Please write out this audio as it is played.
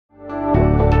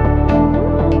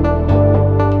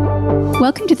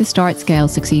Welcome to the Start, Scale,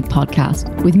 Succeed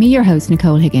podcast with me, your host,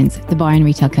 Nicole Higgins, the buyer and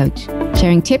retail coach,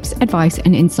 sharing tips, advice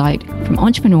and insight from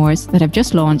entrepreneurs that have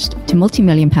just launched to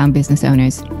multi-million pound business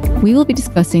owners. We will be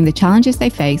discussing the challenges they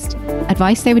faced,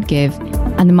 advice they would give,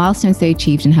 and the milestones they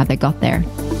achieved and how they got there.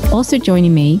 Also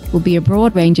joining me will be a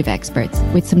broad range of experts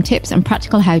with some tips and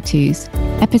practical how-tos,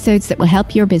 episodes that will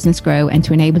help your business grow and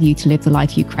to enable you to live the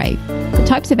life you crave. The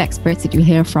types of experts that you'll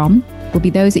hear from will be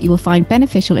those that you will find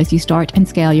beneficial as you start and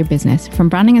scale your business, from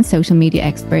branding and social media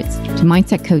experts to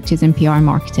mindset coaches and PR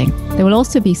marketing. There will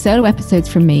also be solo episodes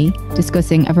from me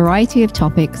discussing a variety of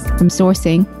topics from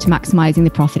sourcing to maximizing the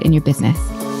profit in your business.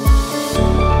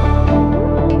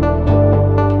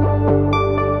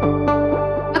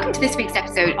 Welcome to this week's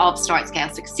episode of Start, Scale,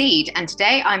 Succeed. And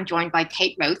today I'm joined by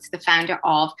Kate Roath, the founder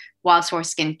of Wild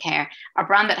Source Skincare, a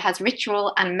brand that has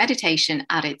ritual and meditation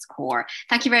at its core.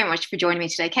 Thank you very much for joining me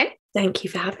today, Kate. Thank you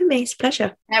for having me. It's a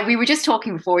pleasure. Now, we were just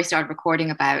talking before we started recording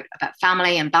about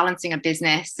family and balancing a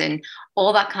business and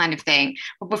all that kind of thing.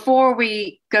 But before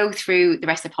we go through the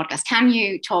rest of the podcast, can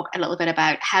you talk a little bit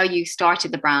about how you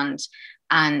started the brand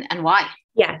and why?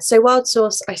 Yeah, so Wild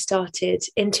Source, I started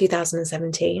in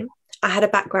 2017. I had a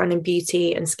background in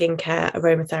beauty and skincare,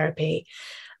 aromatherapy,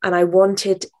 and I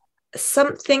wanted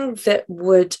something that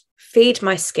would feed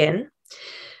my skin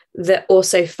that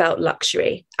also felt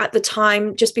luxury. At the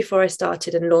time, just before I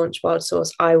started and launched Wild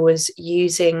Source, I was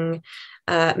using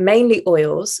mainly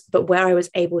oils, but where I was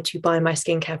able to buy my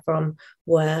skincare from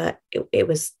it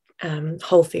was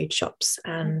whole food shops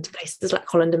and places like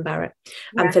Holland and Barrett.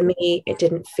 Yeah. And for me, it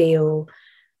didn't feel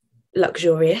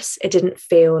luxurious. It didn't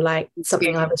feel like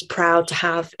something I was proud to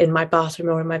have in my bathroom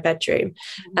or in my bedroom,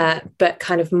 but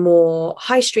kind of more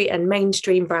high street and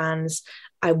mainstream brands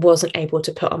I wasn't able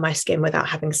to put on my skin without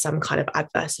having some kind of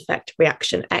adverse effect,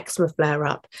 reaction, eczema flare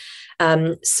up.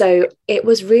 So it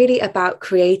was really about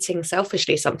creating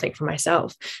selfishly something for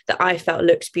myself that I felt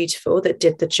looked beautiful, that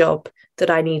did the job that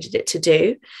I needed it to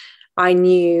do. I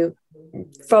knew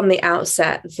from the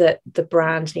outset that the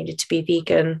brand needed to be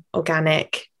vegan,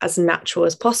 organic, as natural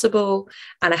as possible.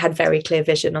 And I had very clear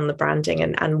vision on the branding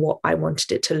and what I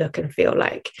wanted it to look and feel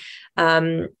like.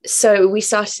 So we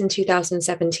started in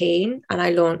 2017 and I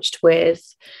launched with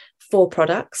 4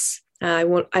 products. I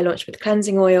launched with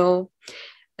cleansing oil,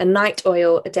 a night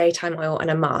oil, a daytime oil,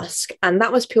 and a mask. And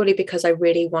that was purely because I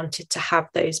really wanted to have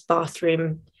those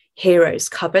bathroom heroes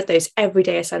covered, those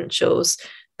everyday essentials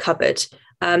covered.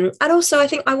 And also I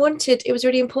think it was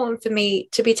really important for me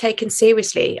to be taken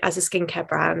seriously as a skincare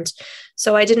brand.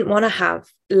 So I didn't want to have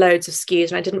loads of SKUs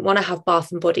and I didn't want to have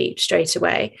bath and body straight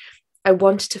away. I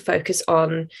wanted to focus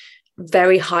on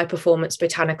very high performance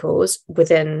botanicals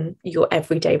within your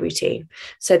everyday routine.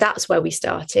 So that's where we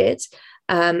started.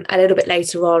 A little bit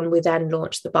later on, we then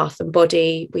launched the bath and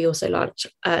body. We also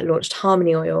launched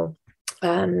Harmony Oil,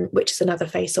 which is another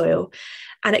face oil.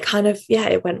 And it kind of,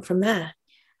 it went from there.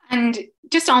 And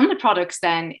just on the products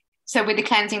then, so with the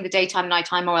cleansing, the daytime,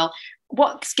 nighttime oil,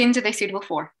 what skins are they suitable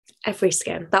for? Every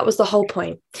skin. That was the whole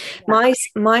point. Yeah.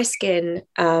 My skin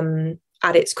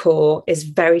at its core is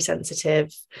very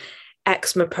sensitive,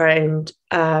 eczema prone,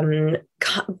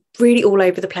 really all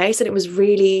over the place. And it was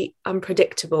really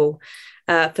unpredictable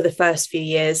for the first few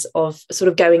years of sort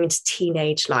of going into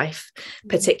teenage life,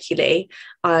 particularly.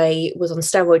 I was on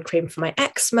steroid cream for my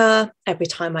eczema. Every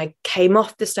time I came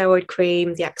off the steroid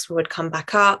cream, the eczema would come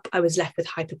back up. I was left with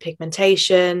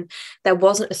hyperpigmentation. There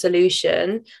wasn't a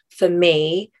solution for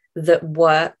me that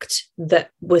worked, that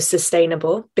was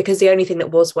sustainable, because the only thing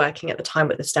that was working at the time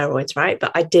were the steroids, right?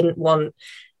 But I didn't want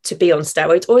to be on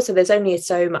steroids. Also, there's only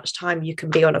so much time you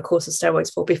can be on a course of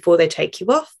steroids for before they take you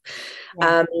off.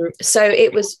 Yeah. So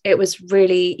it was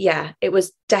really, it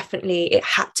was definitely, it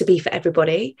had to be for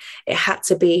everybody. It had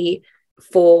to be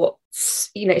for,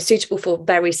 suitable for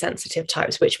very sensitive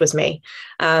types, which was me.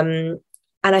 And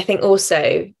I think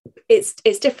also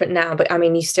it's different now, but I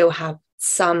mean, you still have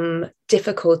some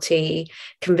difficulty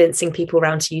convincing people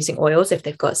around to using oils if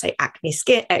they've got, say, acne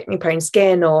prone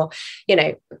skin, or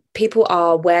people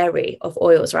are wary of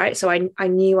oils, right? So I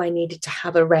knew I needed to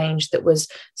have a range that was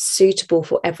suitable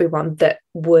for everyone, that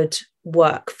would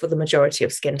work for the majority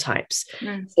of skin types.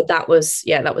 So that was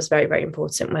very, very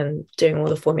important when doing all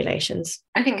the formulations.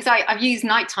 I think I've used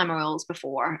nighttime oils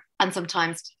before, and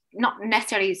sometimes not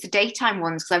necessarily it's the daytime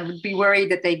ones, because I would be worried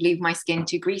that they'd leave my skin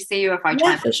too greasy, or if I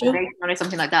tried or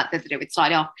something like that it would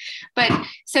slide off. But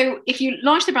so if you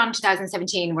launched the brand in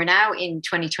 2017, we're now in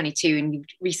 2022 and you've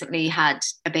recently had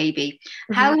a baby.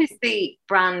 How has the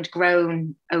brand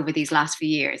grown over these last few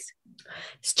years?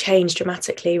 It's changed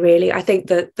dramatically, really. I think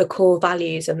that the core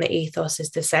values and the ethos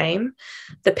is the same.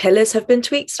 The pillars have been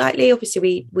tweaked slightly.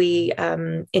 Obviously, we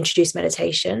introduced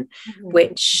meditation,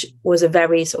 which was a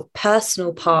very sort of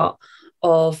personal part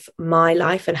of my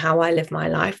life and how I live my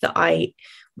life, that I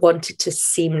wanted to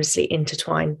seamlessly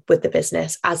intertwine with the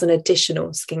business as an additional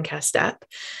skincare step.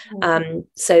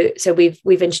 So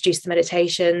we've introduced the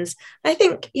meditations. I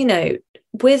think, you know,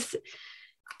 with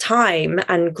time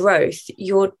and growth,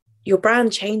 your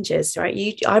brand changes,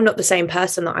 right? I'm not the same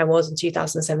person that I was in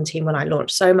 2017 when I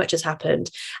launched. So much has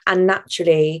happened, and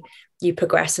naturally you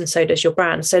progress, and so does your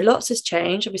brand. So lots has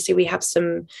changed. Obviously, we have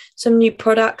some new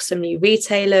products, some new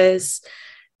retailers.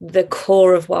 The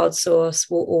core of Wild Source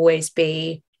will always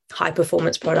be high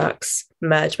performance products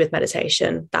merged with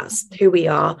meditation. That's who we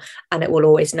are, and it will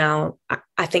always now,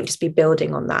 I think, just be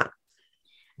building on that.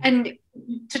 And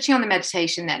touching on the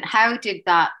meditation then, how did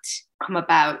that come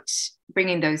about,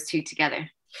 bringing those two together?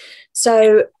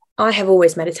 So I have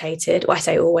always meditated. Well, I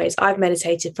say always. I've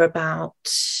meditated for about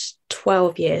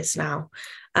 12 years now.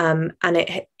 And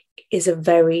it is a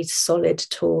very solid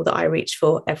tool that I reach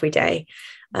for every day.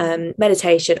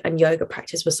 Meditation and yoga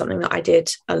practice was something that I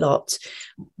did a lot.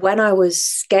 When I was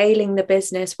scaling the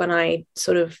business, when I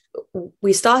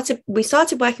we started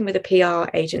working with a PR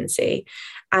agency,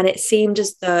 and it seemed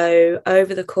as though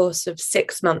over the course of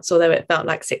 6 months, although it felt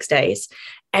like 6 days,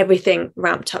 everything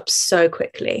ramped up so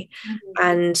quickly.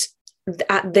 And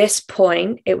at this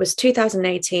point, it was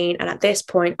 2018, and at this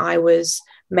point I was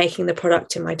making the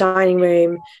product in my dining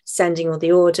room, sending all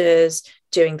the orders,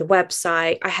 doing the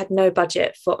website. I had no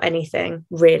budget for anything,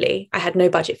 really. I had no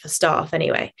budget for staff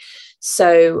anyway.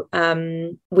 So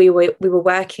we were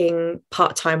working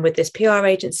part-time with this PR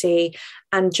agency,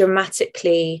 and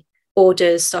dramatically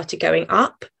orders started going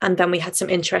up, and then we had some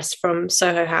interest from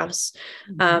Soho House.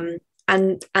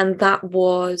 And that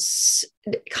was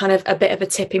kind of a bit of a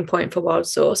tipping point for Wild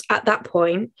Source. At that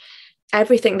point,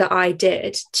 everything that I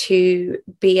did to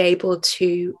be able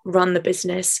to run the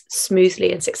business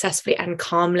smoothly and successfully and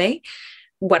calmly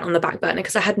went on the back burner,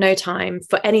 because I had no time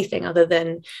for anything other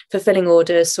than fulfilling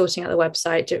orders, sorting out the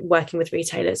website, working with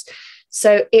retailers.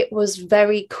 So it was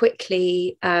very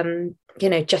quickly,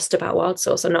 just about Wild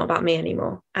Source and not about me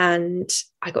anymore. And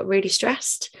I got really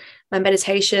stressed. My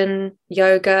meditation,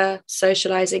 yoga,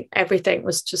 socializing, everything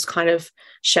was just kind of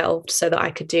shelved so that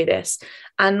I could do this.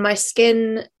 And my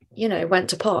skin, went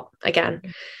to pot again.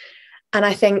 And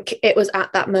I think it was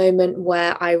at that moment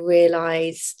where I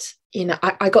realized,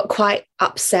 I got quite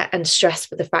upset and stressed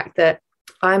with the fact that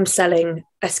I'm selling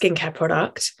a skincare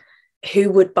product.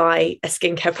 Who would buy a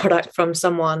skincare product from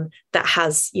someone that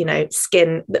has,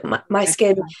 skin, that my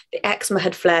skin, the eczema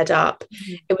had flared up.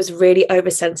 It was really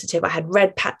oversensitive. I had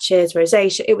red patches,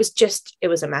 rosacea. It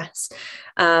was a mess.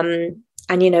 And,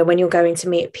 when you're going to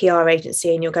meet a PR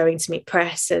agency and you're going to meet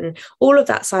press, and all of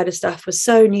that side of stuff was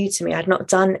so new to me. I'd not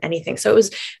done anything. So it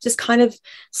was just kind of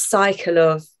cycle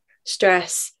of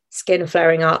stress, skin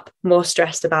flaring up, more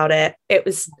stressed about it. It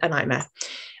was a nightmare.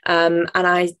 And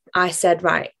I said,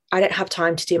 right, I don't have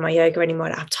time to do my yoga anymore. I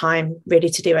don't have time really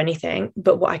to do anything.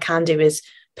 But what I can do is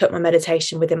put my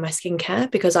meditation within my skincare,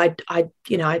 because I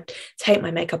take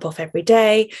my makeup off every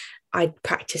day. I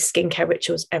practice skincare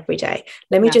rituals every day.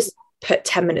 Let me just put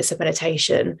 10 minutes of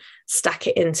meditation, stack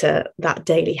it into that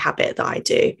daily habit that I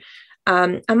do.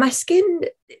 And my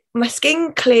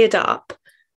skin cleared up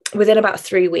within about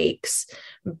 3 weeks.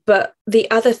 But the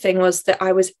other thing was that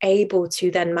I was able to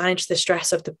then manage the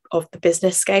stress of the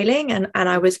business scaling, and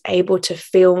I was able to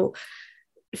feel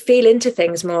into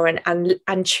things more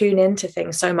and tune into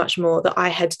things so much more that I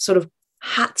had sort of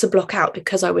had to block out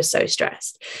because I was so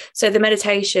stressed. So the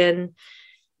meditation,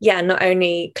 not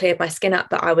only cleared my skin up,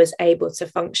 but I was able to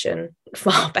function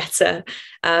far better.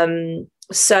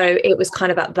 So it was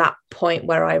kind of at that point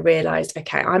where I realized,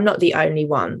 okay, I'm not the only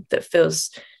one that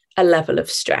feels a level of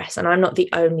stress, and I'm not the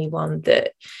only one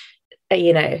that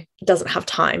doesn't have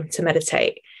time to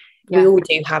meditate. We all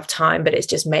do have time, but it's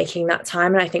just making that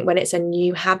time. And I think when it's a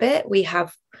new habit, we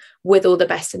have, with all the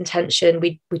best intention,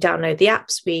 we download the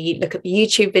apps, we look at the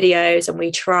YouTube videos, and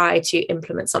we try to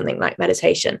implement something like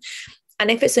meditation. And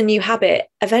if it's a new habit,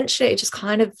 eventually it just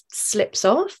kind of slips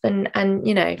off, and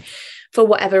for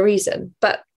whatever reason.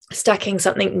 But stacking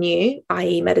something new,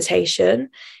 i.e. meditation,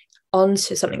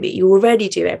 onto something that you already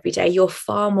do every day, you're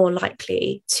far more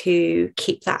likely to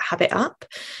keep that habit up.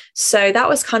 So that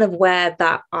was kind of where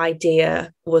that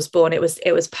idea was born. It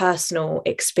was personal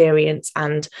experience,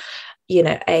 and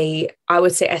I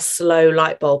would say a slow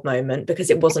light bulb moment, because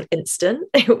it wasn't instant.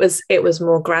 It was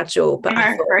more gradual. But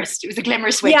first, it was a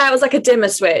glimmer switch. Yeah, it was like a dimmer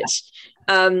switch.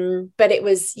 But it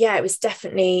was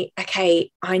definitely,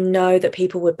 okay, I know that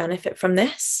people would benefit from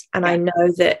this. And I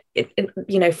know that,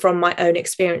 from my own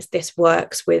experience, this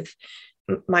works with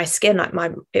my skin.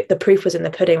 Like the proof was in the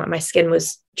pudding. Like my skin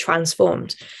was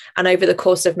transformed. And over the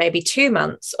course of maybe 2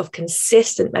 months of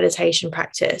consistent meditation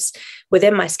practice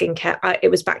within my skincare, it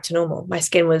was back to normal. My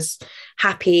skin was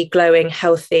happy, glowing,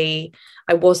 healthy.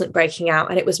 I wasn't breaking out,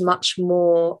 and it was much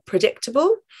more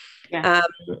predictable. That's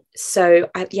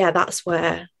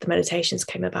where the meditations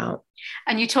came about.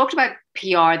 And you talked about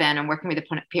PR then, and working with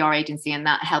a PR agency, and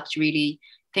that helped really,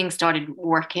 things started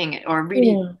working or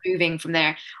really moving from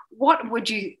there. What would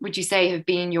you say have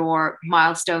been your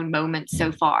milestone moment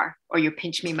so far, or your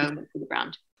pinch me moment for the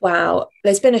brand? Wow,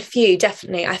 there's been a few,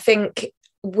 definitely. I think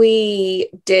we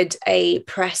did a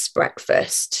press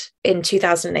breakfast in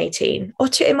 2018,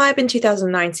 it might have been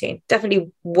 2019,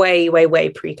 definitely way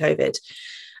pre-COVID.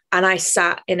 And I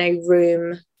sat in a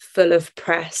room full of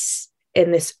press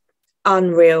in this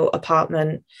unreal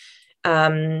apartment,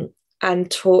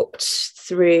 and talked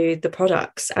through the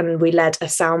products. And we led a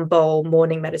sound bowl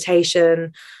morning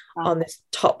meditation on this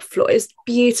top floor. It's a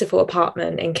beautiful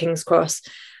apartment in King's Cross.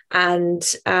 And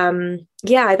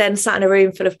I then sat in a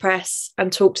room full of press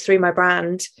and talked through my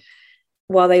brand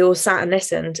while they all sat and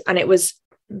listened. And it was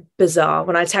bizarre.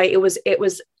 When I tell you, it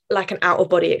was like an out of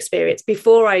body experience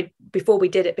before we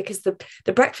did it, because the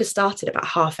breakfast started about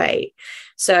 8:30.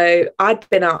 So I'd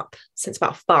been up since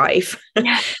about 5,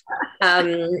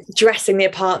 dressing the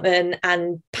apartment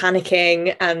and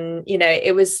panicking. And,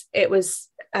 it was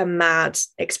a mad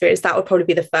experience. That would probably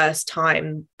be the first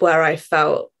time where I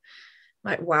felt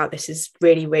like, wow, this is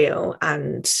really real.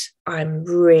 And I'm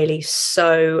really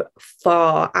so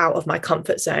far out of my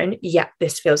comfort zone. Yeah,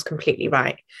 this feels completely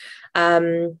right.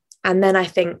 And then I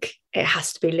think it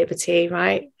has to be Liberty,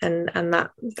 right? And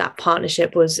that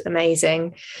partnership was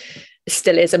amazing. It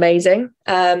still is amazing.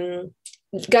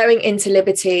 Going into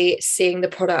Liberty, seeing the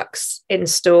products in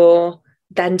store,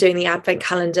 then doing the advent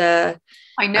calendar.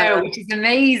 I know, which is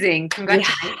amazing.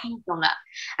 Congratulations on that.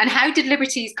 And how did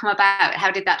Liberties come about?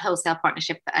 How did that wholesale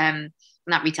partnership and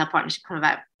that retail partnership come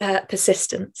about?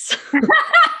 Persistence.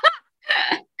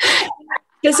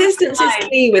 Persistence is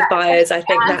key with buyers. I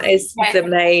think that is the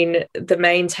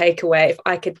main takeaway. If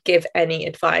I could give any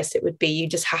advice, it would be, you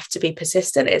just have to be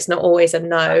persistent. It's not always a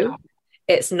no.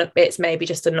 It's maybe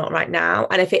just a not right now.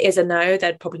 And if it is a no,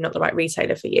 they're probably not the right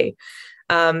retailer for you.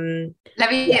 How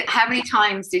many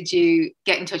times did you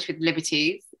get in touch with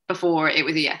Liberties before it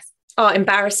was a yes? Oh,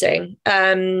 embarrassing.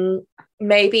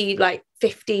 Maybe like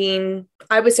 15,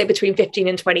 I would say between 15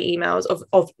 and 20 emails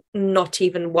of not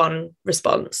even one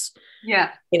response.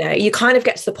 Yeah. You kind of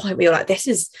get to the point where you're like, this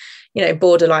is,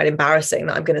 borderline embarrassing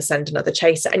that I'm going to send another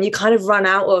chaser. And you kind of run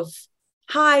out of,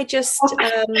 hi, just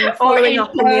following up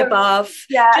on the above,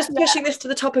 just pushing this to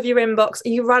the top of your inbox.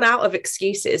 You run out of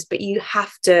excuses, but you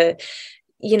have to,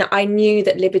 I knew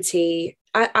that Liberty,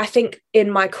 I think in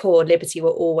my core, Liberty were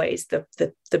always the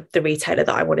retailer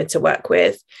that I wanted to work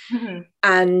with. Mm-hmm.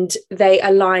 And they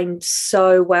aligned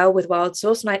so well with Wild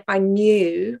Source. And I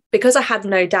knew, because I had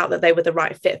no doubt that they were the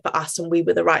right fit for us and we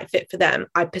were the right fit for them,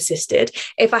 I persisted.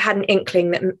 If I had an inkling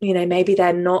that, maybe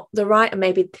they're not the right, and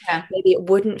maybe it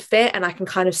wouldn't fit, and I can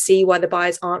kind of see why the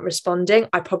buyers aren't responding,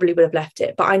 I probably would have left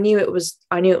it. But I knew it was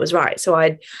right. So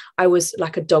I was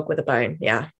like a dog with a bone.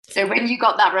 Yeah. So when you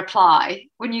got that reply,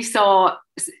 when you saw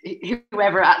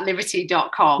whoever at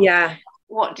liberty.com,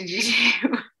 what did you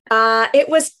do? It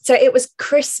was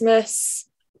Christmas.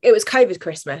 It was COVID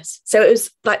Christmas. So it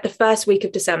was like the first week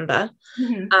of December.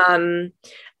 Mm-hmm.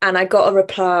 And I got a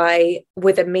reply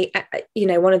with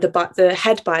one of the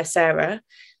head buyer, Sarah,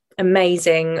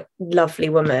 amazing, lovely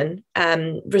woman,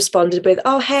 responded with,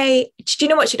 oh, hey, do you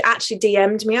know what? She'd actually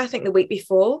DM'd me, I think the week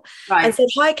before, and said,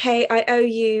 hi, Kate, I owe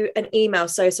you an email.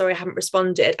 So sorry, I haven't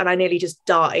responded. And I nearly just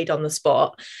died on the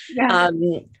spot. Yeah.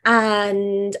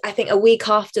 And I think a week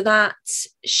after that,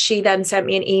 she then sent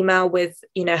me an email with,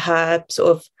 her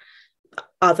sort of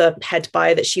other head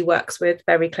buyer that she works with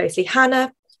very closely,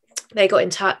 Hannah. They got in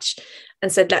touch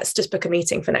and said, let's just book a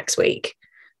meeting for next week.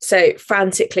 So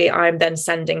frantically, I'm then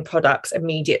sending products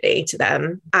immediately to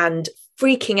them and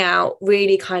freaking out,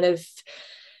 really kind of,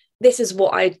 this is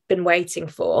what I'd been waiting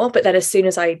for. But then as soon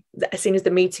as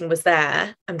the meeting was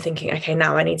there, I'm thinking, okay,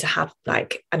 now I need to have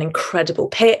like an incredible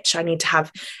pitch. I need to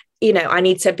have, I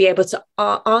need to be able to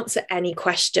answer any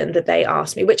question that they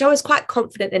ask me, which I was quite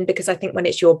confident in, because I think when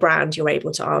it's your brand, you're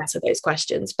able to answer those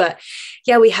questions. But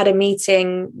yeah, we had a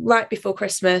meeting right before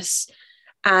Christmas.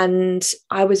 And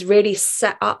I was really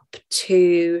set up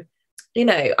to,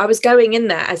 I was going in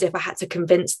there as if I had to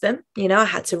convince them, I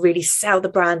had to really sell the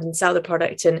brand and sell the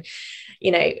product. And,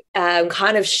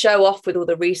 kind of show off with all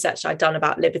the research I'd done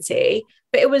about Liberty.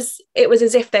 But it was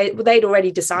as if they'd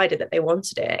already decided that they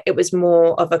wanted it. It was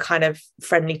more of a kind of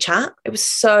friendly chat. It was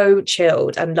so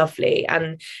chilled and lovely,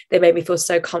 and they made me feel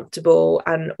so comfortable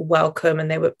and welcome, and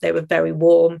they were very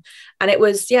warm. And it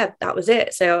was, that was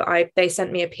it. So they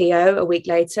sent me a PO a week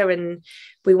later, and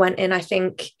we went in, I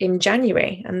think, in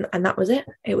January, and that was it.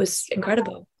 It was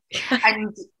incredible.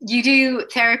 And you do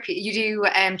therapy, you do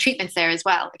treatments there as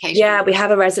well occasionally? Yeah, we have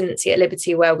a residency at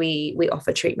Liberty where we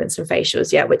offer treatments and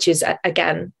facials, which is,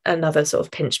 again, another sort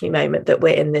of pinch me moment, that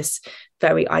we're in this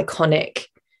very iconic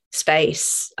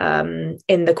space in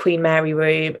the Queen Mary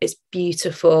room. It's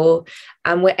beautiful,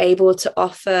 and we're able to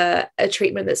offer a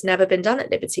treatment that's never been done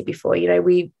at Liberty before.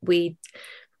 We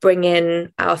bring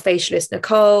in our facialist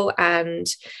Nicole and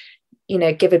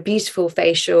give a beautiful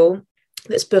facial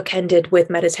that's bookended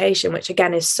with meditation, which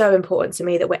again is so important to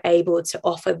me, that we're able to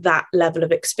offer that level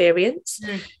of experience.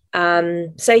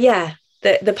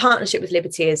 The partnership with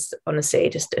Liberty is honestly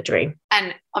just a dream.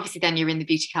 And obviously then you're in the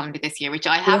beauty calendar this year, which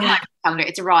I have my calendar.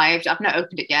 It's arrived. I've not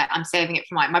opened it yet. I'm saving it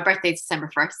for my birthday is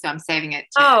December 1st, so I'm saving it.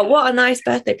 Oh, what a nice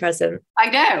birthday present. I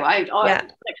know. I've for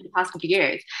the past couple of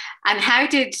years. And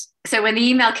so when the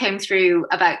email came through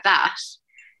about that,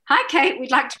 hi Kate,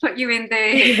 we'd like to put you in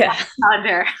the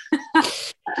calendar.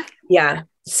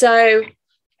 So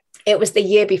it was the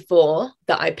year before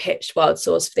that I pitched Wild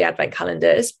Sauce for the Advent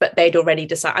calendars, but they'd already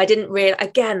decided. I didn't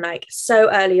again, like so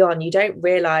early on, you don't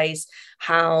realize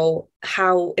how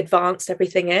advanced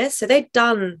everything is. So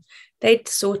they'd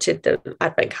sorted the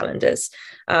Advent calendars.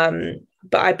 But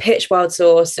I pitched Wild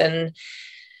Sauce, and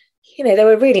they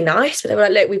were really nice, but they were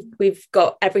like, look, we've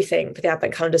got everything for the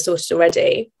Advent calendar sorted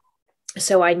already.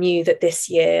 So I knew that this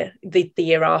year, the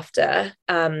year after,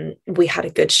 we had a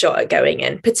good shot at going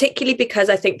in, particularly because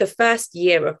I think the first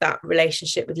year of that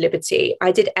relationship with Liberty,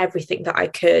 I did everything that I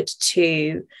could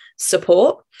to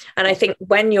support. And I think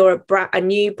when you're a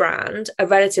new brand, a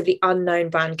relatively unknown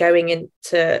brand going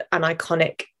into an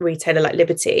iconic retailer like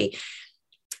Liberty,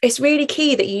 it's really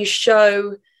key that you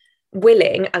show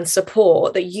willing and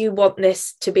support that you want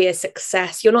this to be a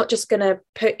success. You're not just going to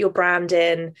put your brand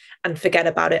in and forget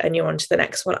about it and you're on to the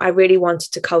next one. I really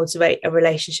wanted to cultivate a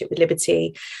relationship with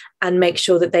Liberty and make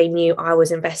sure that they knew I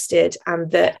was invested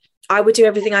and that I would do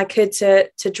everything I could to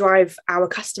drive our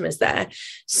customers there.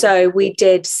 So we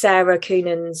did Sarah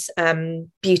Coonan's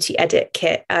beauty edit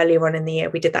kit earlier on in the year.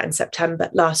 We did that in September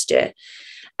last year.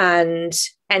 And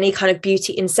any kind of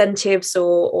beauty incentives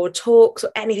or talks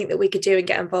or anything that we could do and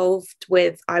get involved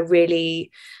with, I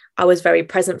was very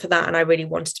present for that, and I really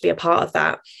wanted to be a part of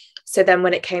that. So then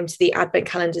when it came to the Advent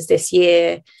calendars this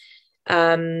year,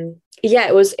 it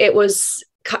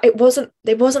wasn't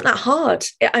that hard.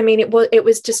 It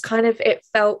was just kind of,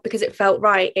 because it felt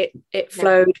right. It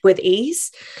flowed with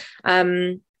ease.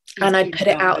 And I put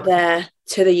it out there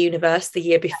to the universe the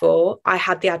year before. I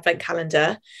had the Advent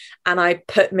calendar and I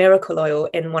put miracle oil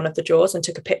in one of the drawers and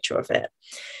took a picture of it.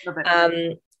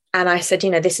 And I said,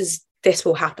 this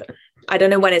will happen. I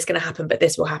don't know when it's going to happen, but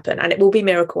this will happen. And it will be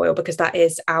miracle oil because that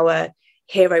is our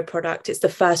hero product. It's the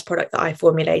first product that I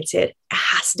formulated. It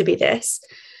has to be this.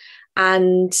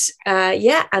 And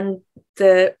and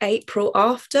the April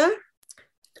after,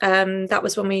 that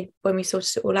was when we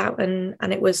sorted it all out, and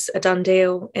it was a done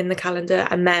deal in the calendar.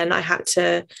 And then I had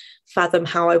to fathom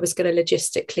how I was going to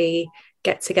logistically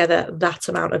get together that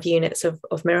amount of units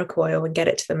of miracle oil and get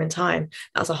it to them in time.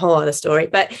 That was a whole other story,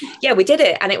 but yeah, we did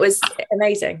it and it was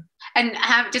amazing. And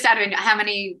how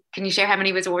many, can you share how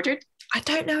many was ordered? I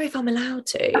don't know if I'm allowed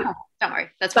to. Oh, don't worry,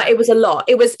 that's fine. But it was a lot.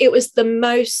 It was the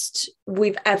most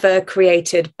we've ever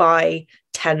created by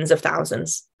tens of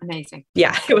thousands. Amazing.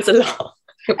 Yeah, it was a lot.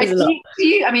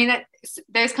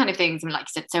 Those kind of things, like you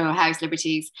said, Soho House,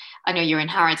 Liberties, I know you're in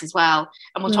Harrods as well,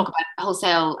 and we'll talk about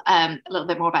wholesale a little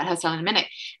bit more about wholesale in a minute.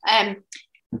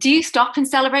 Do you stop and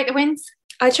celebrate the wins?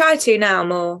 I try to now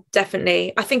more,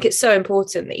 definitely. I think it's so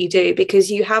important that you do,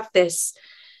 because you have this,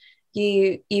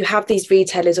 you have these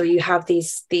retailers, or you have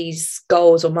these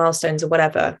goals or milestones or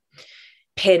whatever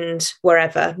pinned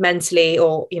wherever, mentally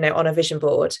or on a vision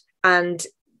board, and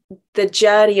the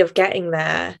journey of getting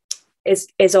there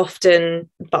is often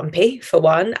bumpy, for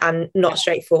one, and not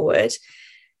straightforward.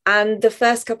 And the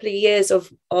first couple of years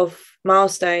of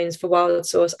milestones for Wild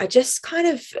Sauce, I just kind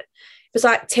of was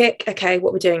like, tick, okay,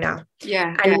 what we're doing now.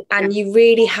 And you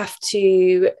really have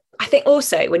to, I think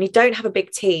also when you don't have a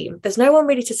big team, there's no one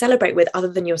really to celebrate with other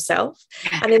than yourself.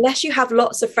 And unless you have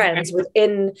lots of friends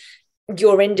within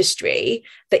your industry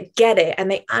that get it and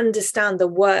they understand the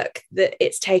work that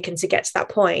it's taken to get to that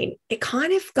point, it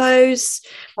kind of goes,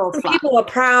 people are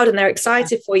proud and they're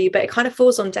excited for you, but it kind of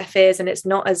falls on deaf ears and it's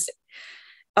not as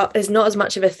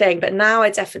much of a thing. But now I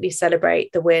definitely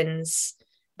celebrate the wins.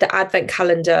 The advent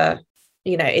calendar,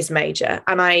 you know, is major,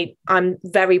 and I'm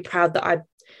very proud that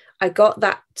I got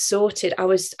that sorted.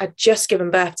 I'd just given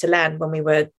birth to Len when we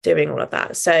were doing all of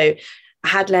that, so I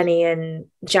had Lenny in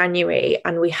January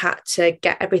and we had to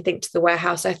get everything to the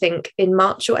warehouse, I think in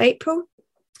March or April.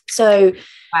 So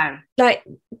wow. Like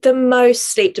the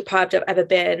most sleep deprived I've ever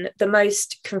been, the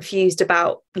most confused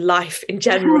about life in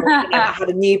general. You know, I had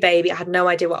a new baby. I had no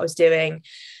idea what I was doing.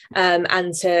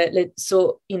 And to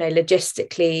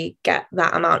logistically get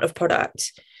that amount of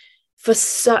product for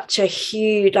such a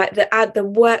huge, like the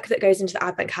work that goes into the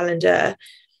advent calendar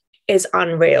is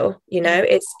unreal. You know,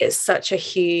 it's such a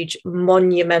huge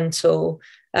monumental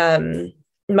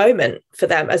moment for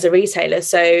them as a retailer.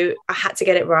 So I had to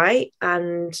get it right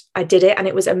and I did it and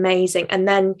it was amazing. And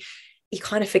then you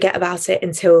kind of forget about it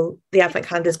until the advent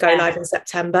calendars go live in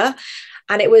September.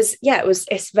 And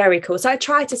it's very cool. So I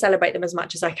try to celebrate them as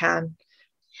much as I can.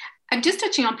 And just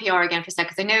touching on PR again for a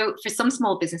second, because I know for some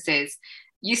small businesses,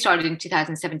 you started in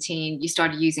 2017, you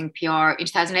started using PR in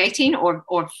 2018 or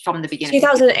from the beginning?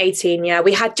 2018, yeah.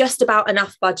 We had just about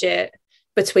enough budget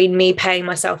between me paying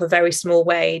myself a very small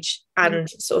wage and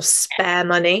sort of spare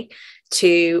money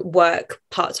to work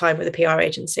part-time with a PR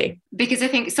agency. Because I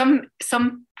think some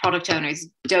product owners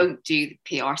don't do the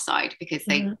PR side because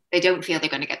they don't feel they're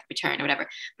going to get the return or whatever.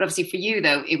 But obviously for you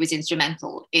though, it was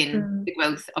instrumental in the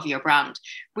growth of your brand.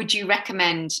 Would you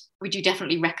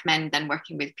definitely recommend then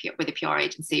working with a PR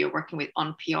agency or working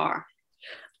on PR?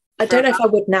 I don't know if I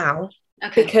would now.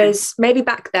 Okay. Because maybe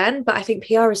back then, but I think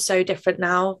PR is so different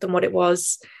now than what it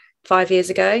was 5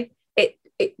 years ago.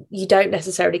 You don't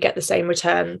necessarily get the same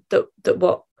return that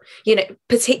what, you know,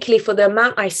 particularly for the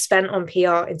amount I spent on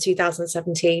PR in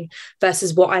 2017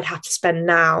 versus what I'd have to spend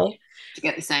now to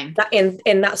get the same. That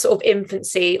in that sort of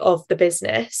infancy of the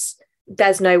business,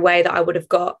 there's no way that I would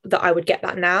get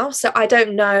that now. So I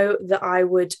don't know that I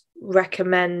would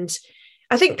recommend.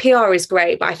 I think PR is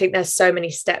great, but I think there's so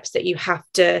many steps that you have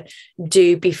to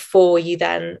do before you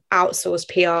then outsource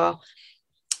PR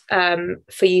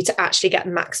for you to actually get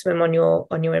maximum on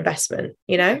your investment.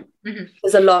 You know,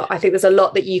 there's a lot. I think there's a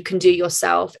lot that you can do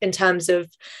yourself in terms of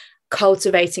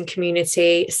cultivating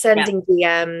community, sending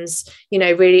DMs. You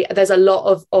know, really, there's a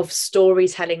lot of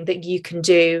storytelling that you can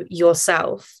do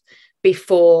yourself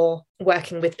before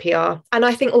working with PR. And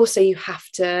I think also you have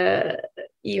to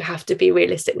be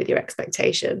realistic with your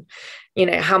expectation, you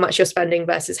know, how much you're spending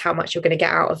versus how much you're going to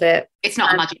get out of it. It's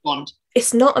not a magic wand.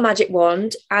 It's not a magic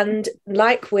wand. And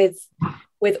like with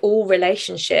all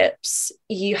relationships,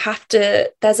 you have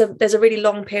to, there's a really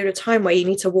long period of time where you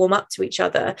need to warm up to each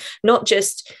other, not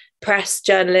just press,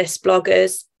 journalists,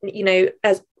 bloggers, you know,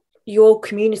 as your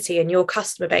community and your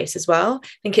customer base as well. I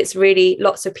think it's really,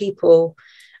 lots of people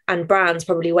and brands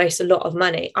probably waste a lot of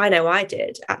money. I know I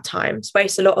did at times,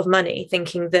 waste a lot of money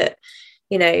thinking that,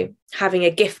 you know, having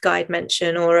a gift guide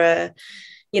mention or a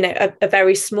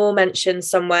very small mention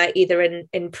somewhere, either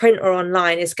in print or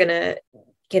online, is going to,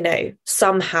 you know,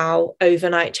 somehow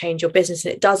overnight change your business.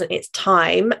 And it doesn't. It's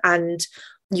time and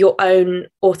your own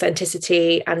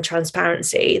authenticity and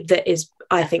transparency that is,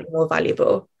 I think, more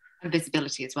valuable. And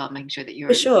visibility as well, making sure that you're...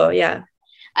 For sure, yeah.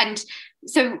 And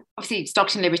so obviously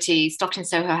Stockton Liberty, Stockton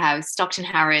Soho House, Stockton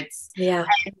Harrods. Yeah.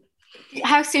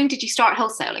 How soon did you start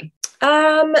wholesaling?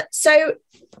 So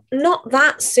not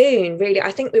that soon, really.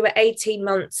 I think we were 18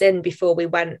 months in before we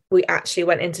actually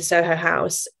went into Soho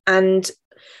House. And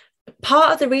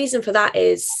part of the reason for that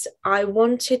is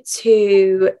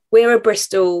we're a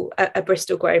Bristol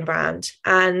grown brand.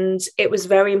 And it was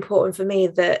very important for me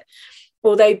that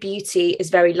although beauty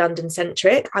is very London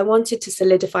centric, I wanted to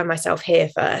solidify myself here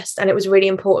first. And it was really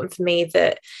important for me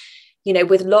that, you know,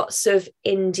 with lots of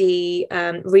indie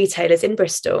retailers in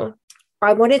Bristol,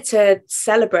 I wanted to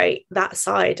celebrate that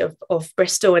side of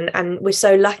Bristol. And we're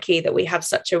so lucky that we have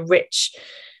such a rich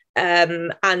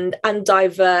and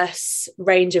diverse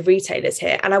range of retailers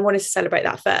here. And I wanted to celebrate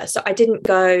that first. So I didn't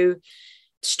go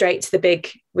straight to the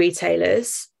big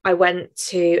retailers. I went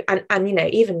to, and you know,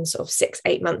 even sort of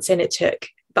 6-8 months in it took,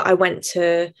 but I went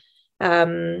to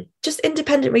just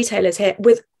independent retailers here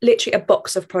with literally a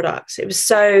box of products. It was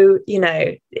so, you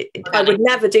know, I would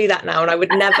never do that now. And I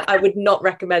would not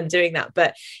recommend doing that.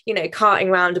 But, you know, carting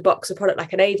around a box of product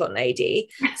like an Avon lady,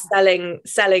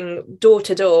 selling door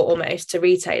to door almost to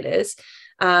retailers.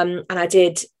 And I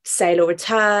did sale or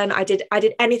return. I did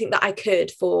anything that I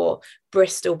could for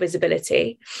Bristol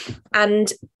visibility.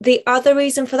 And the other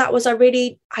reason for that was I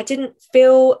didn't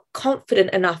feel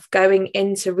confident enough going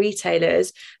into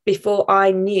retailers before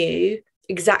I knew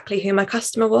exactly who my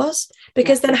customer was,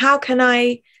 because then how can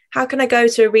I go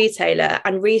to a retailer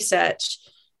and research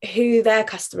who their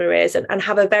customer is and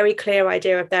have a very clear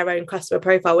idea of their own customer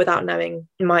profile without knowing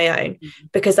my own,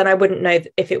 because then I wouldn't know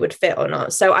if it would fit or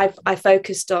not. So I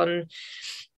focused on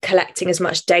collecting as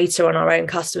much data on our own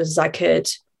customers as I could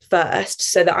first,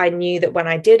 so that I knew that when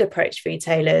I did approach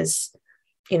retailers,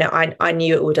 I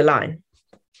knew it would align.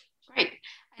 Great.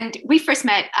 And we first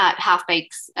met at Half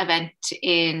Baked's event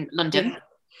in London,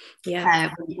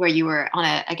 where you were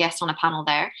a guest on a panel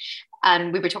there,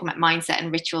 and we were talking about mindset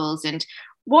and rituals. And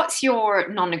what's your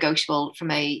non-negotiable from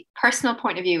a personal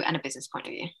point of view and a business point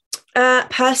of view?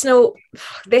 Personal,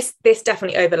 this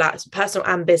definitely overlaps. Personal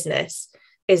and business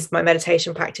is my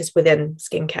meditation practice within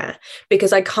skincare,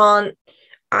 because I can't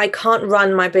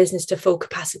run my business to full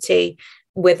capacity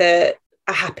with a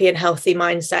happy and healthy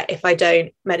mindset if I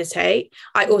don't meditate.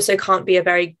 I also can't be a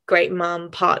very great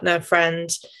mum, partner, friend,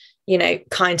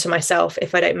 kind to myself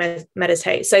if I don't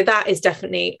meditate. So that is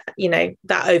definitely,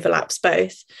 that overlaps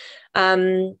both.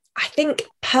 I think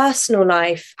personal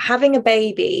life, having a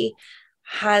baby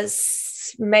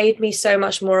has made me so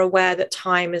much more aware that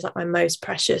time is like my most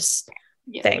precious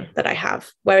thing that I have.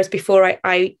 Whereas before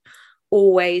I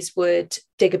always would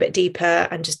dig a bit deeper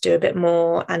and just do a bit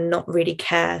more and not really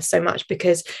care so much,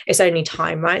 because it's only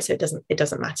time, right? So it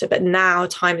doesn't matter. But now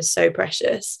time is so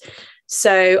precious.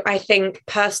 So I think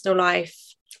personal life,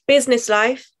 business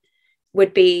life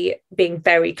would be being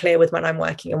very clear with when I'm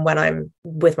working and when I'm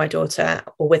with my daughter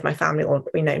or with my family, or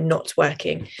not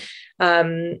working,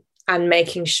 and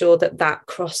making sure that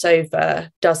crossover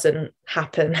doesn't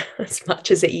happen as much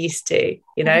as it used to.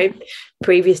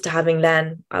 Previous to having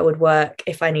Len, I would work,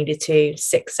 if I needed to,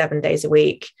 6-7 days a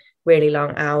week, really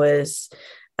long hours,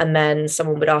 and then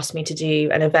someone would ask me to do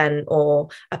an event or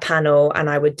a panel, and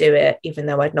I would do it even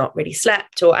though I'd not really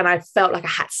slept, and I felt like I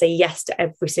had to say yes to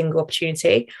every single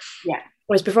opportunity. Yeah.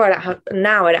 Whereas before, I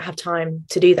don't have time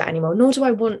to do that anymore, nor do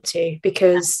I want to,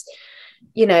 because,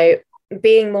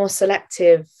 being more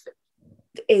selective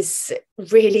is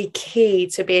really key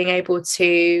to being able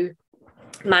to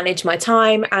manage my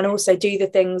time and also do the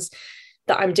things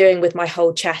that I'm doing with my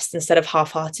whole chest instead of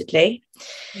half-heartedly.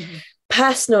 Mm-hmm.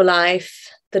 Personal life,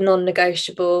 the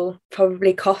non-negotiable,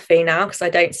 probably coffee now, because I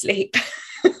don't sleep.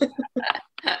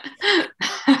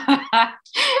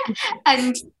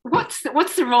 And what's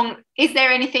the wrong, is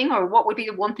there anything, or what would be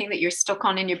the one thing that you're stuck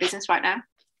on in your business right now?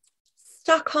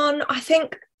 Stuck on, I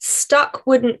think stuck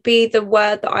wouldn't be the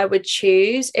word that I would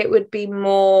choose. It would be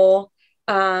more,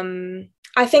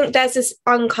 I think there's this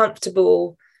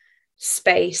uncomfortable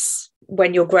space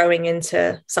when you're growing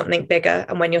into something bigger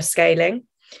and when you're scaling.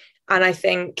 And I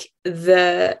think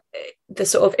the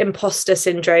sort of imposter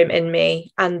syndrome in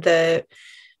me and the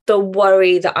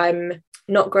worry that I'm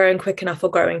not growing quick enough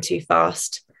or growing too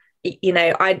fast.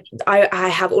 I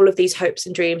have all of these hopes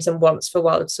and dreams and wants for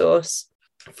Wild Source,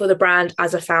 for the brand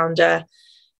as a founder,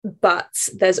 but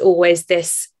there's always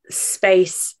this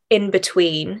space in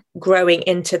between growing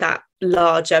into that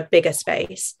larger, bigger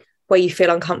space where you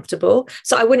feel uncomfortable.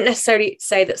 So I wouldn't necessarily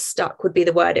say that stuck would be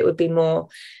the word. It would be more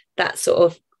that sort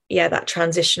of, that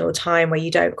transitional time where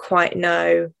you don't quite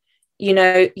know,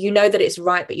 that it's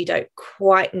right, but you don't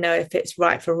quite know if it's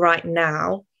right for right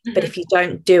now. Mm-hmm. But if you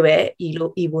don't do it,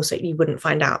 you wouldn't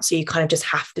find out. So you kind of just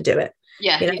have to do it.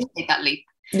 Yeah, you take that leap.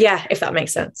 Yeah, if that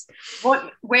makes sense.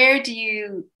 Where do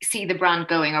you see the brand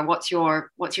going, or what's your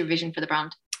vision for the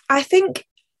brand? I think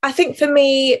for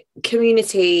me,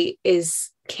 community is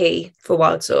key for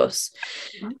Wild Source.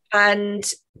 Mm-hmm.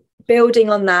 And building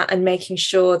on that and making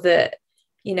sure that,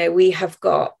 we have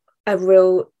got a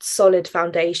real solid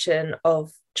foundation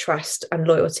of trust and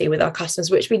loyalty with our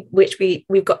customers, which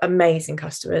we've got amazing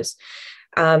customers.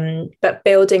 But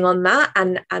building on that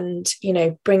and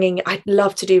I'd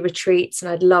love to do retreats,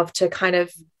 and I'd love to kind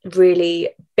of really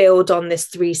build on this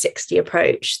 360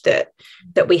 approach that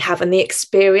we have, and the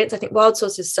experience. I think Wild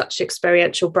Source is such an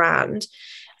experiential brand,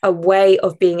 a way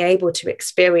of being able to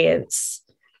experience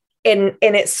in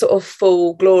its sort of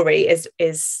full glory is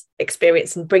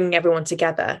experience and bringing everyone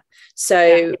together.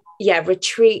 So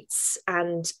retreats,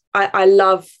 and I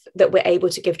love that we're able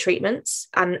to give treatments,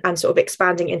 and sort of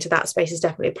expanding into that space is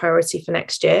definitely a priority for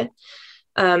next year.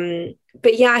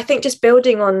 But I think just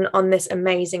building on this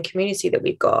amazing community that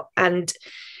we've got, and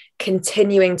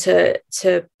continuing to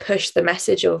push the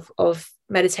message of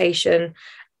meditation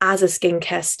as a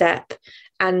skincare step,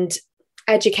 and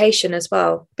education as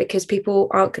well, because people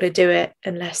aren't going to do it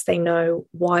unless they know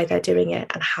why they're doing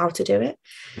it and how to do it.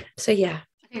 So yeah.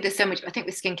 I think there's so much, I think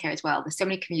with skincare as well, there's so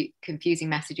many confusing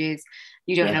messages.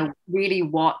 You don't know really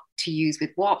what to use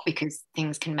with what, because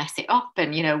things can mess it up,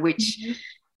 and which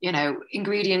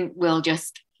ingredient will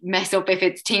just mess up if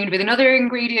it's teamed with another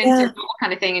ingredient, or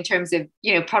kind of thing, in terms of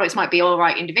products might be all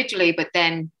right individually, but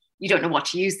then you don't know what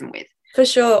to use them with. For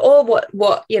sure. Or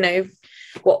what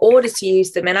order to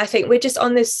use them in. I think we're just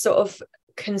on this sort of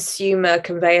consumer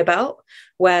conveyor belt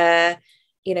where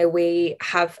we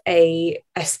have a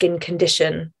skin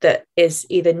condition that is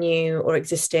either new or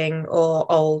existing or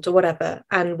old or whatever,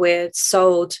 and we're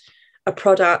sold a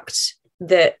product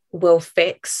that will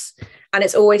fix, and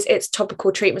it's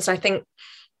topical treatments. And I think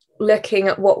looking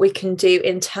at what we can do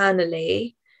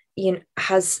internally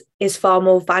is far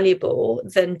more valuable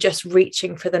than just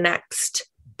reaching for the next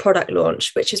product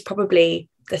launch, which is probably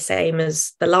the same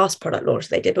as the last product launch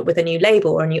they did, but with a new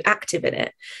label or a new active in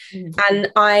it.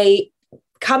 And I,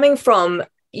 coming from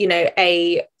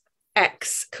a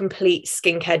complete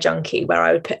skincare junkie where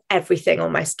I would put everything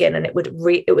on my skin and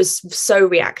it was so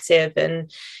reactive,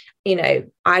 and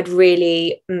I'd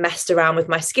really messed around with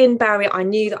my skin barrier. I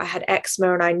knew that I had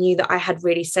eczema and I knew that I had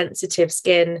really sensitive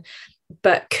skin,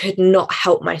 but could not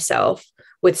help myself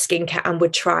with skincare and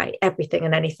would try everything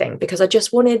and anything because I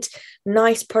just wanted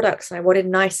nice products and I wanted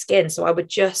nice skin. So I would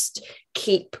just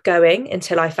keep going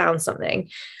until I found something.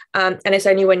 And it's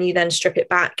only when you then strip it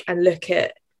back and look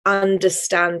at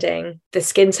understanding the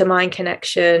skin to mind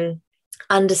connection,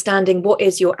 understanding what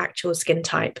is your actual skin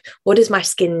type, what does my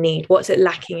skin need, what's it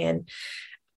lacking in.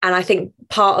 And I think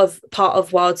part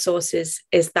of Wild Source is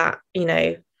that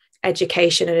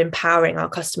education and empowering our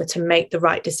customer to make the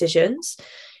right decisions.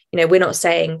 We're not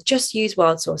saying just use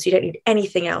Wild Source, you don't need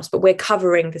anything else, but we're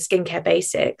covering the skincare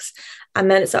basics.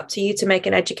 And then it's up to you to make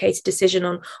an educated decision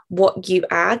on what you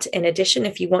add in addition,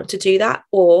 if you want to do that,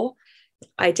 or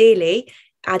ideally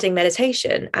adding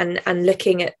meditation and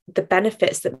looking at the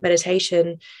benefits that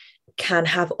meditation can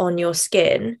have on your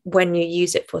skin when you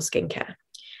use it for skincare.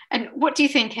 And what do you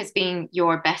think has been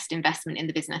your best investment in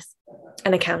the business?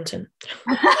 An accountant.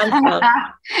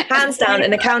 Hands down,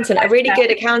 an accountant, a really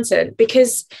good accountant,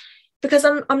 because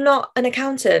I'm not an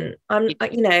accountant.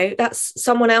 That's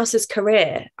someone else's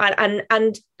career.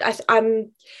 And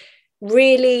I'm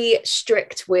really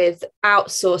strict with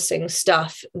outsourcing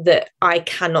stuff that I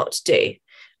cannot do.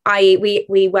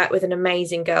 We work with an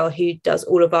amazing girl who does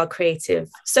all of our creative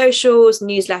socials,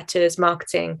 newsletters,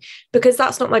 marketing, because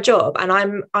that's not my job. And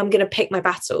I'm going to pick my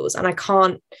battles, and I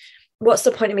can't. What's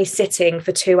the point of me sitting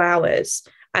for 2 hours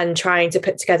and trying to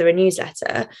put together a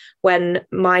newsletter when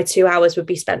my 2 hours would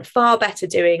be spent far better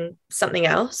doing something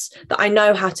else that I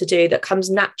know how to do, that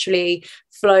comes naturally,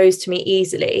 flows to me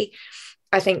easily.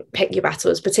 I think pick your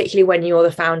battles, particularly when you're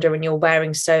the founder and you're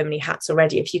wearing so many hats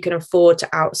already. If you can afford to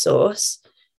outsource,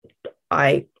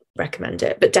 I recommend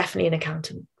it, but definitely an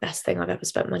accountant. Best thing I've ever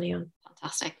spent money on.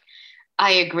 Fantastic.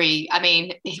 I agree. I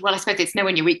mean, well, I suppose it's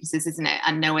knowing your weaknesses, isn't it?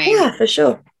 And knowing, yeah, for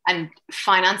sure. And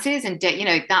finances and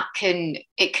that can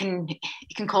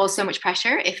cause so much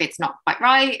pressure if it's not quite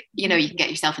right. You can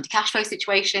get yourself into cash flow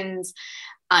situations.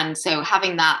 And so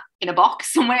having that in a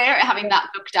box somewhere, having that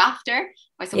looked after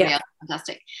by somebody else,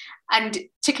 fantastic. And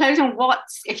to close on,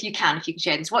 if you can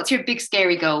share this, what's your big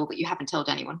scary goal that you haven't told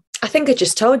anyone? I think I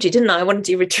just told you, didn't I? I want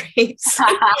to do retreats.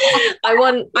 I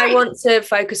want to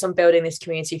focus on building this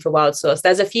community for Wild Source.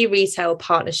 There's a few retail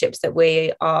partnerships that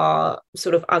we are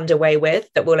sort of underway with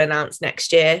that we'll announce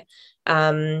next year.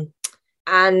 And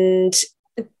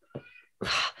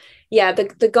yeah,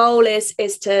 the goal is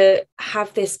to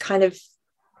have this kind of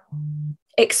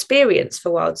experience for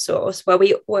Wild Source where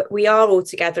we are all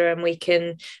together and we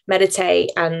can meditate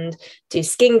and do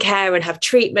skincare and have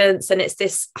treatments, and it's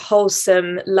this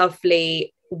wholesome,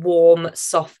 lovely, warm,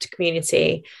 soft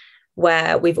community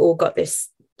where we've all got this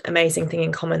amazing thing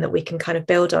in common that we can kind of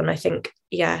build on. I think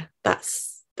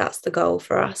that's the goal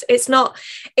for us.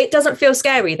 It doesn't feel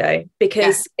scary though,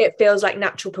 because it feels like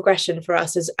natural progression for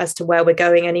us as to where we're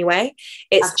going anyway.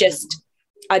 It's Absolutely. Just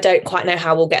I don't quite know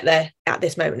how we'll get there at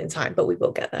this moment in time, but we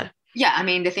will get there. Yeah, I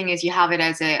mean, the thing is, you have it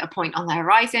as a point on the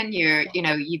horizon.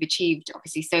 You've achieved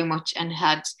obviously so much and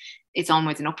it's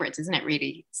onwards and upwards, isn't it,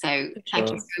 really? So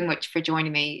Thank you so much for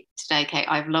joining me today, Kate.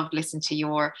 I've loved listening to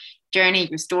your journey,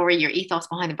 your story, your ethos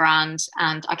behind the brand,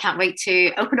 and I can't wait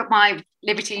to open up my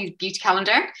Liberty Beauty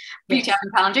Calendar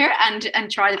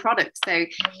and try the products. So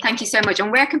thank you so much.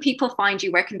 And where can people find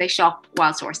you? Where can they shop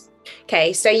Wild Source?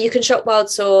 Okay, so you can shop Wild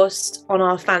Source on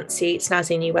our fancy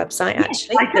snazzy new website,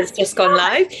 actually. It's just gone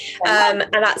live. And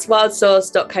that's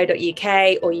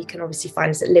wildsource.co.uk, or you can obviously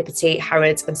find us at Liberty,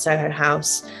 Harrods and Soho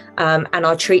House. And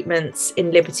our treatments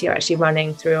in Liberty are actually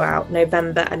running throughout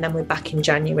November, and then we're back in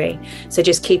January. So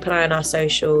just keep an eye on our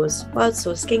socials, Wild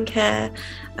Source Skincare.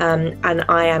 And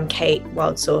I am Kate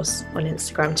Wild Source on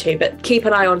Instagram too, but keep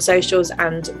an eye on socials,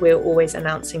 and we're always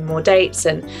announcing more dates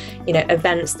and, you know,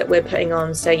 events that we're putting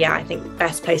on. So yeah, I think the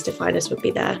best place to find us would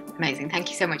be there. Amazing. Thank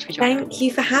you so much for joining. Thank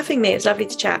you for having me. It's lovely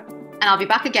to chat. And I'll be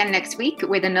back again next week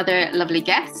with another lovely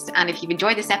guest. And if you've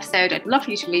enjoyed this episode, I'd love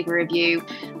for you to leave a review.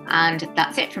 And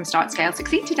that's it from Start, Scale,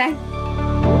 Succeed today.